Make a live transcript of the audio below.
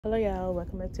Hello y'all,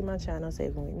 welcome back to my channel,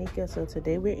 Saving with Nika. So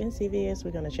today we're in CVS. We're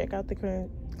going to check out the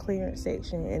current clearance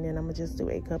section, and then I'm going to just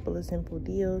do a couple of simple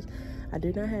deals. I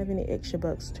do not have any extra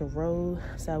bucks to roll,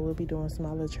 so I will be doing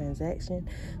smaller transactions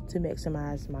to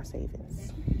maximize my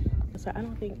savings. So I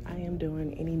don't think I am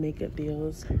doing any makeup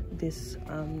deals this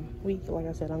week. Like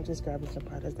I said, I'm just grabbing some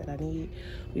products that I need.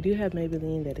 We do have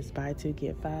Maybelline that is buy 2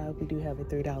 get 5. We do have a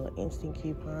 $3 instant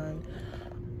coupon.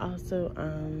 Also,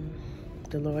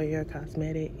 the L'Oreal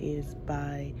Cosmetic is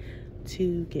buy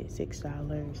 2 get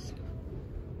 $6.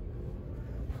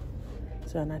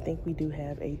 So, and I think we do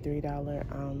have a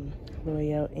 $3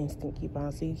 L'Oreal instant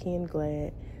coupon, so you can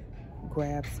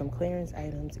grab some clearance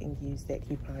items and use that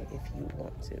coupon if you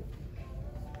want to.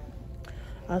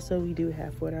 Also, we do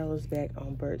have $4 back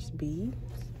on Burt's Bees.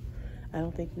 I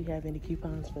don't think we have any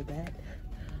coupons for that.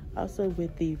 Also,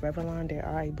 with the Revlon, there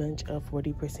are a bunch of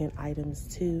 40%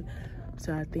 items too.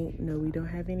 So I think, no, we don't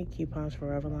have any coupons for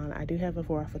Revlon. I do have a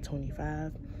 4 off of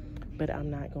 25, but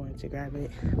I'm not going to grab it.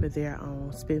 But they're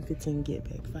on spend 15, get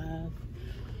back 5.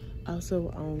 Also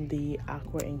on the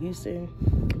Aqua and Houston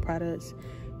products,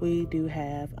 we do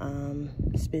have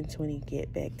spend 20,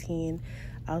 get back 10.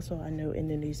 Also, I know in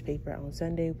the newspaper on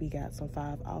Sunday, we got some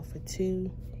 5 off for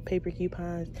 2 paper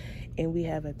coupons, and we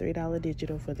have a $3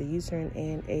 digital for the Eucerin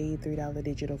and a $3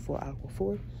 digital for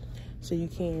Aquaphor. So you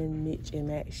can mix and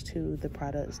match to the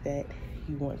products that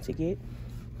you want to get.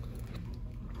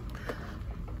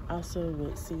 Also,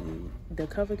 let's see, the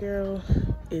CoverGirl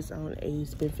is on a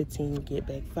spend 15, get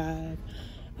back 5.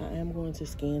 I am going to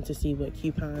scan to see what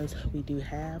coupons we do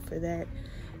have for that.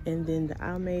 And then the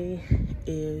Almay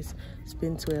is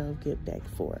spend 12, get back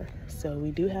 4. So we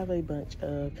do have a bunch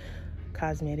of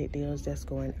cosmetic deals that's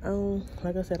going on.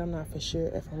 Like I said, I'm not for sure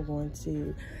if I'm going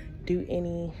to do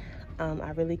any.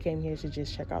 I really came here to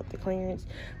just check out the clearance,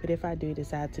 but if I do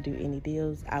decide to do any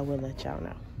deals, I will let y'all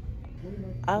know.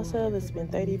 Also, the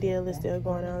spend 30 deal is still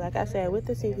going on. Like I said, with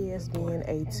the CVS being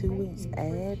a 2 weeks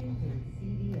ad,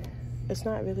 it's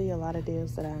not really a lot of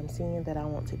deals that I'm seeing that I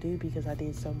want to do because I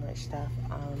did so much stuff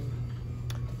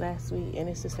last week, and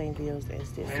it's the same deals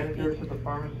as this week.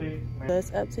 So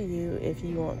it's up to you if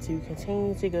you want to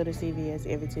continue to go to CVS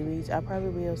every 2 weeks. I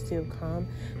probably will still come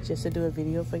just to do a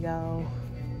video for y'all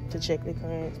to check the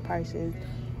clearance prices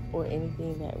or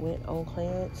anything that went on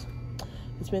clearance.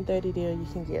 The spend 30 deal, you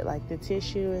can get like the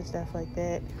tissue and stuff like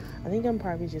that. I think I'm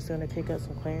probably just going to pick up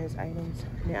some clearance items.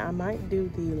 Now I might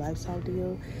do the Lifestyle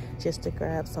deal just to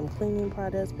grab some cleaning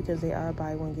products because they are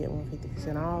buy 1 get 1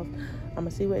 50% off. I'm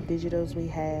gonna see what digitals we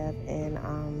have and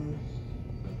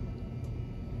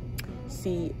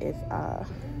see if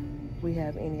we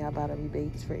have any Ibotta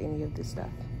rebates for any of this stuff.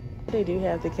 They do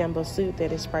have the Campbell suit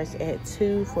that is priced at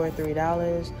 2 for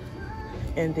 $3,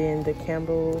 and then the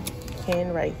Campbell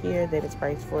can right here that is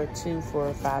priced for 2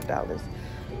 for $5.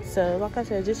 So like I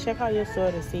said, just check out your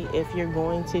store to see if you're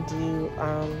going to do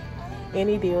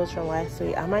any deals from last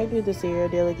week. I might do the cereal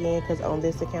deal again because on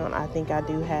this account I think I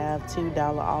do have $2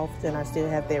 off, and I still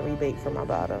have that rebate from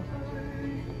Ibotta.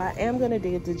 I am going to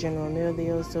do the general meal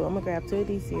deal, so I'm going to grab 2 of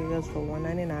these cereals for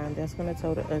 $1.99. That's going to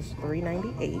total us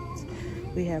 $3.98.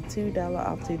 We have $2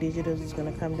 off 2 digitals. It's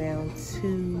going to come down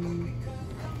to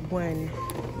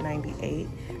 $1.98.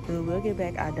 We will get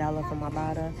back our $1 from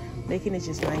Ibotta, making it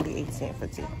just 98 cents for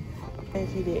 2.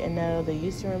 If you didn't know, the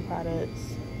Eucerin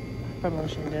products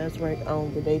promotion does work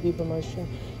on the baby promotion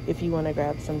if you want to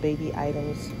grab some baby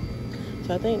items.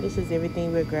 So I think this is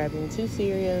everything. We're grabbing 2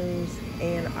 cereals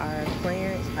and our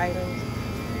clearance items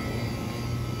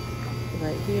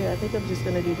right here. I think I'm just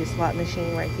going to do the slot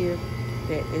machine right here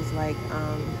that is like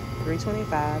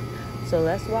 $3.25. So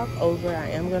let's walk over. I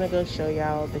am going to go show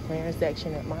y'all the clearance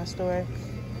section at my store.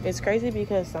 It's crazy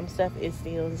because some stuff is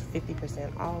still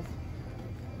 50% off,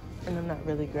 and I'm not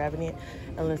really grabbing it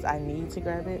unless I need to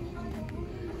grab it.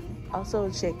 Also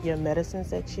check your medicine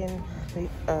section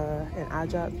and eye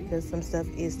drops because some stuff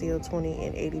is still 20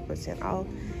 and 80% off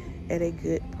at a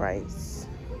good price.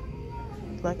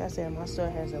 Like I said, my store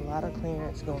has a lot of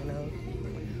clearance going on.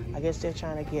 I guess they're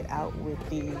trying to get out with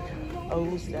the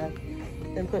old stuff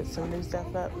and put some new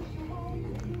stuff up.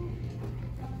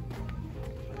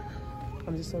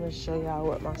 I'm just going to show y'all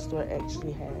what my store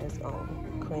actually has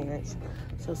on clearance.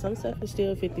 So some stuff is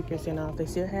still 50% off. They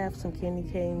still have some candy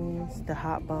canes, the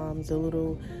hot bombs, the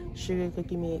little sugar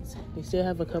cookie mix. They still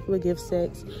have a couple of gift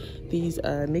sets. These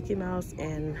Mickey Mouse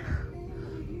and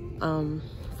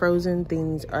Frozen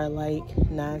things are like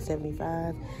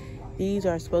 $9.75. These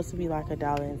are supposed to be like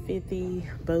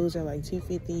 $1.50. Bows are like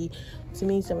 $2.50. To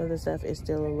me, some of the stuff is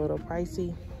still a little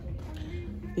pricey.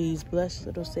 These blush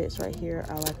little sets right here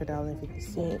are like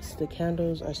 $1.50. The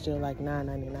candles are still like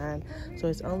 $9.99. So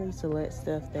it's only select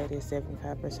stuff that is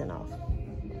 75% off.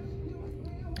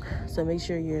 So make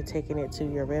sure you're taking it to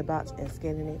your Redbox and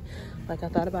scanning it. Like, I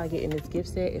thought about getting this gift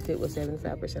set if it was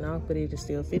 75% off, but it is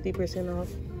still 50% off.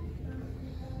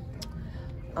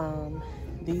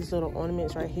 These little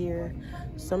ornaments right here,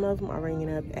 some of them are ringing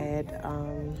up at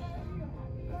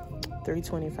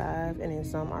 $3.25, and then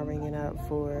some are ringing up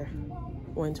for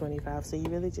 $1.25. So you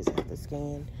really just have to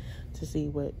scan to see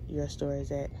what your store is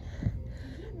at.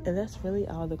 And that's really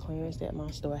all the clearance that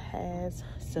my store has.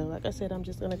 So like I said, I'm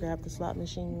just gonna grab the slot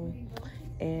machine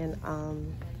and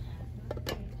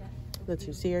the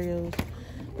 2 cereals.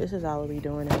 This is all we'll be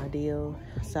doing in my deal.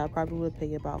 So I probably would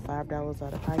pay about $5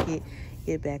 out of pocket,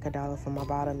 get back $1 from my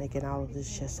bottom, making all of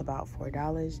this just about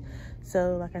 $4.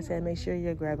 So like I said, make sure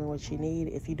you're grabbing what you need.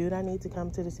 If you do not need to come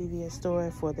to the CVS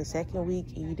store for the second week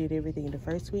and you did everything the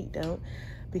first week, don't,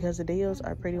 because the deals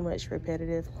are pretty much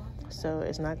repetitive. So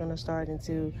it's not going to start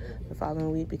until the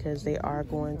following week, because they are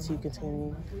going to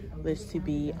continue this to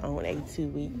be on a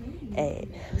 2-week ad.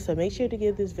 So make sure to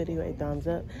give this video a thumbs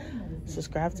up.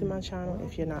 Subscribe to my channel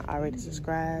if you're not already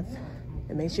subscribed.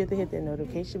 And make sure to hit that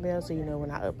notification bell so you know when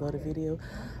I upload a video.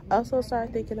 Also,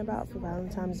 start thinking about for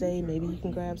Valentine's Day, maybe you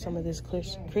can grab some of this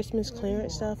Christmas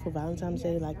clearance stuff for Valentine's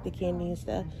Day, like the candy and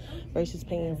stuff, versus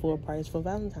paying full price for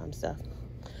Valentine's stuff.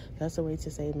 That's a way to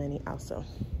save money also.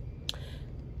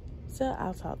 So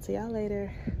I'll talk to y'all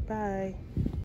later. Bye.